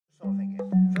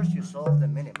first you solve the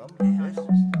minimum.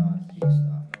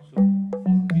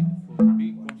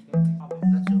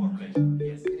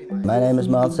 My name is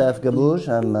Moncef Gabbouj.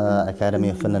 I'm Academy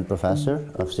of Finland Professor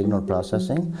of Signal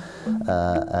Processing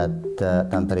at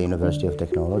Tampere University of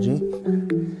Technology.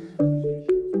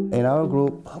 In our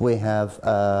group, we have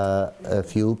a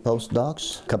few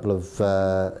postdocs, a couple of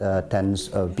tens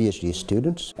of PhD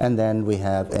students, and then we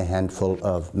have a handful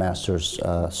of master's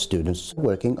students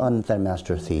working on their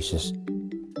master thesis.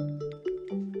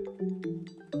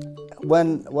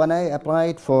 When I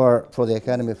applied for the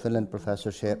Academy of Finland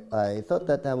professorship, I thought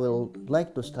that I would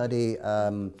like to study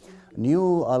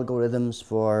new algorithms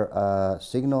for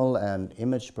signal and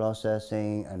image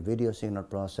processing and video signal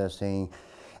processing.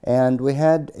 And we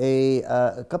had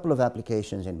a couple of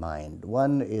applications in mind.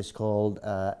 One is called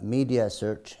media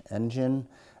search engine,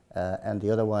 and the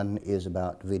other one is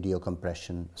about video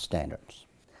compression standards.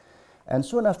 And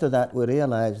soon after that, we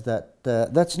realized that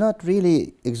that's not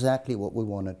really exactly what we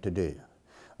wanted to do.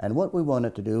 And what we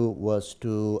wanted to do was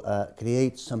to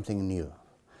create something new.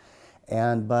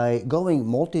 And by going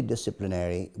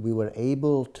multidisciplinary, we were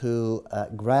able to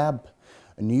grab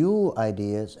new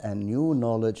ideas and new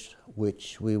knowledge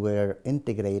which we were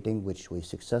integrating, which we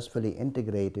successfully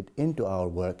integrated into our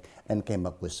work and came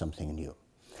up with something new.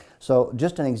 So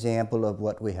just an example of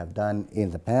what we have done in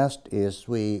the past is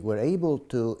we were able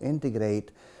to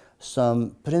integrate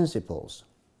some principles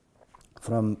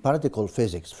from particle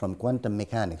physics, from quantum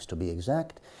mechanics to be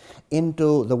exact,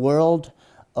 into the world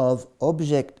of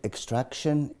object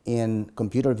extraction in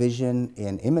computer vision,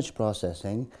 in image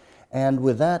processing. And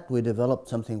with that, we developed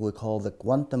something we call the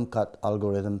quantum cut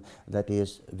algorithm that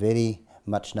is very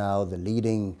much now the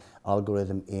leading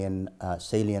algorithm in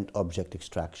salient object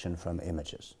extraction from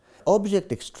images.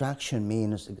 Object extraction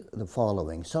means the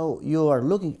following. So you are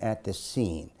looking at the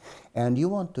scene and you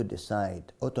want to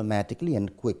decide automatically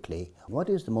and quickly what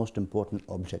is the most important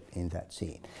object in that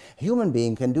scene. A human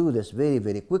being can do this very,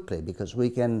 very quickly because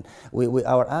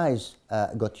our eyes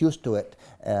got used to it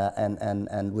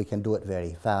and we can do it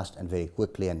very fast and very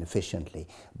quickly and efficiently.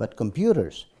 But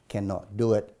computers cannot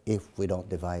do it if we don't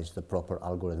devise the proper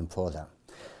algorithm for them.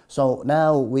 So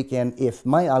now we can, if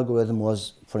my algorithm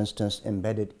was, for instance,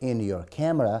 embedded in your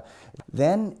camera,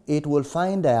 then it will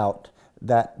find out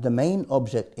that the main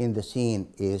object in the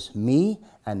scene is me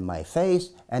and my face,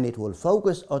 and it will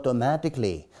focus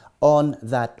automatically on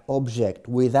that object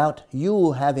without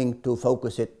you having to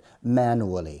focus it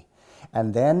manually.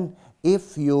 And then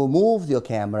if you move your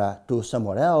camera to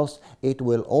somewhere else, it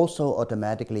will also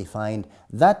automatically find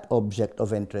that object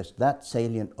of interest, that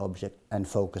salient object, and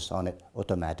focus on it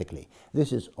automatically.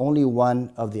 This is only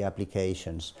one of the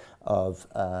applications of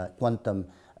quantum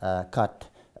cut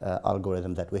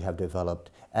algorithm that we have developed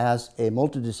as a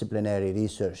multidisciplinary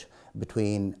research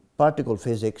between particle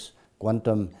physics,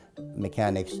 quantum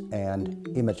mechanics, and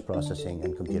image processing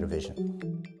and computer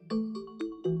vision.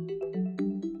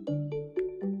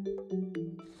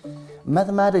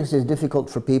 Mathematics is difficult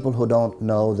for people who don't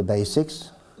know the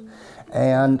basics,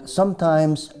 and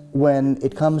sometimes when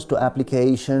it comes to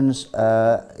applications,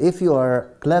 if you are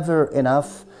clever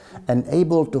enough and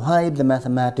able to hide the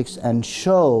mathematics and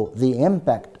show the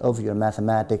impact of your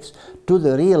mathematics to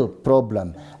the real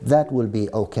problem, that will be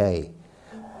okay.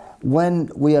 When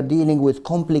we are dealing with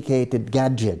complicated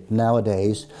gadget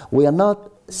nowadays, we are not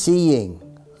seeing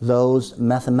those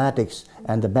mathematics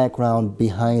and the background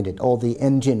behind it, or the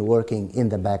engine working in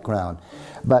the background.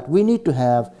 But we need to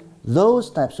have those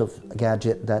types of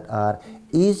gadgets that are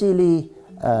easily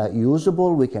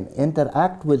usable, we can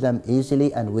interact with them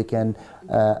easily, and we can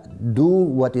do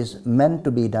what is meant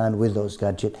to be done with those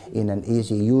gadgets in an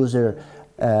easy user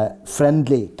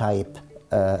friendly type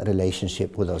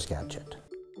relationship with those gadgets.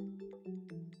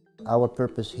 Our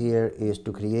purpose here is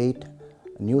to create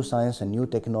new science and new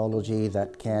technology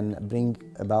that can bring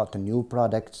about new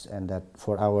products and that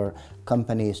for our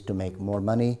companies to make more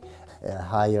money,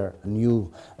 hire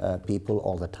new people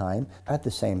all the time. At the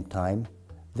same time,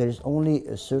 there is only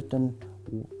a certain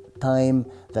time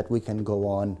that we can go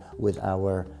on with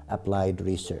our applied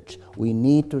research. We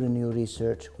need to renew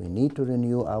research, we need to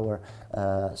renew our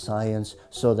science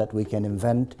so that we can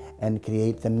invent and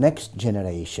create the next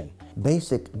generation.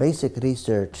 Basic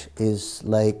research is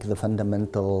like the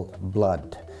fundamental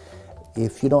blood.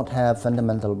 If you don't have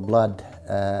fundamental blood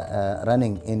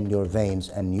running in your veins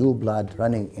and new blood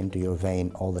running into your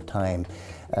vein all the time,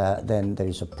 then there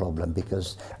is a problem,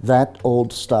 because that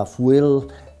old stuff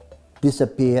will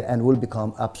disappear and will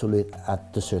become obsolete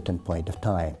at a certain point of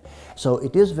time. So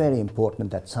it is very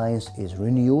important that science is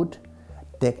renewed,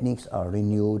 techniques are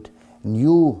renewed,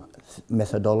 new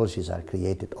methodologies are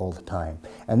created all the time.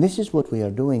 And this is what we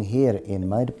are doing here in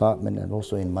my department and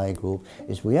also in my group,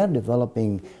 is we are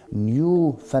developing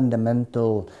new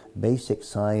fundamental basic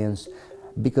science,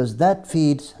 because that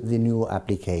feeds the new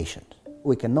applications.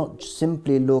 We cannot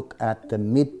simply look at the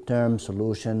midterm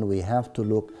solution. We have to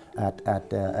look at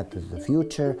the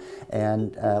future,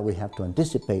 and we have to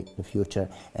anticipate the future,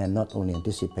 and not only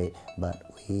anticipate, but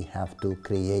we have to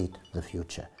create the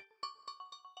future.